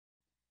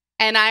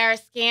An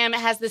IRS scam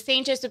has the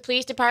St. Joseph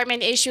Police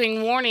Department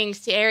issuing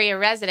warnings to area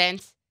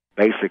residents.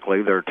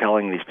 Basically, they're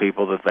telling these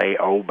people that they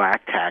owe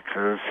back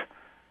taxes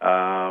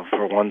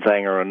for one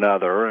thing or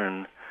another,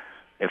 and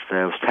if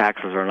those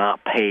taxes are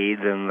not paid,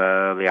 then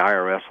the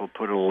IRS will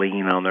put a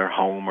lien on their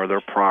home or their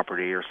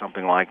property or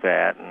something like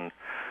that, and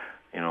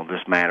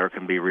this matter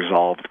can be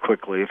resolved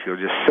quickly if you'll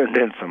just send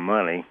in some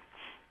money.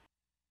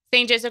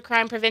 St. Joseph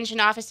Crime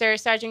Prevention Officer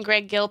Sergeant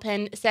Greg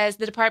Gilpin says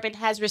the department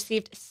has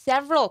received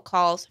several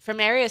calls from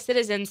area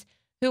citizens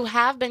who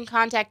have been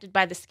contacted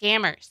by the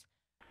scammers.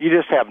 You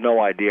just have no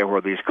idea where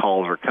these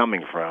calls are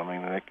coming from. I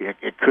mean,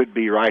 it could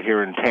be right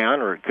here in town,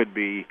 or it could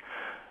be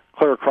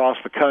clear across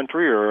the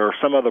country or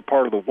some other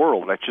part of the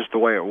world. That's just the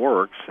way it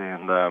works,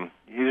 and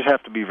you just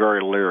have to be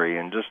very leery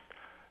and just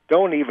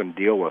don't even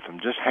deal with them.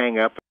 Just hang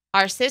up.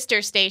 Our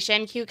sister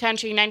station, Q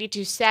Country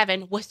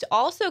 92.7, was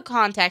also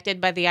contacted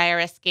by the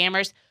IRS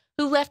scammers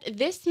who left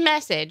this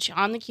message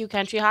on the Q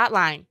Country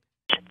hotline.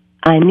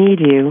 I need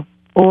you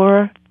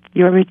or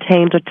your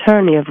retained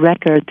attorney of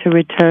record to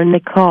return the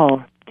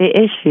call. The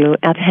issue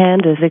at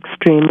hand is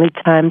extremely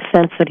time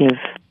sensitive.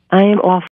 I am off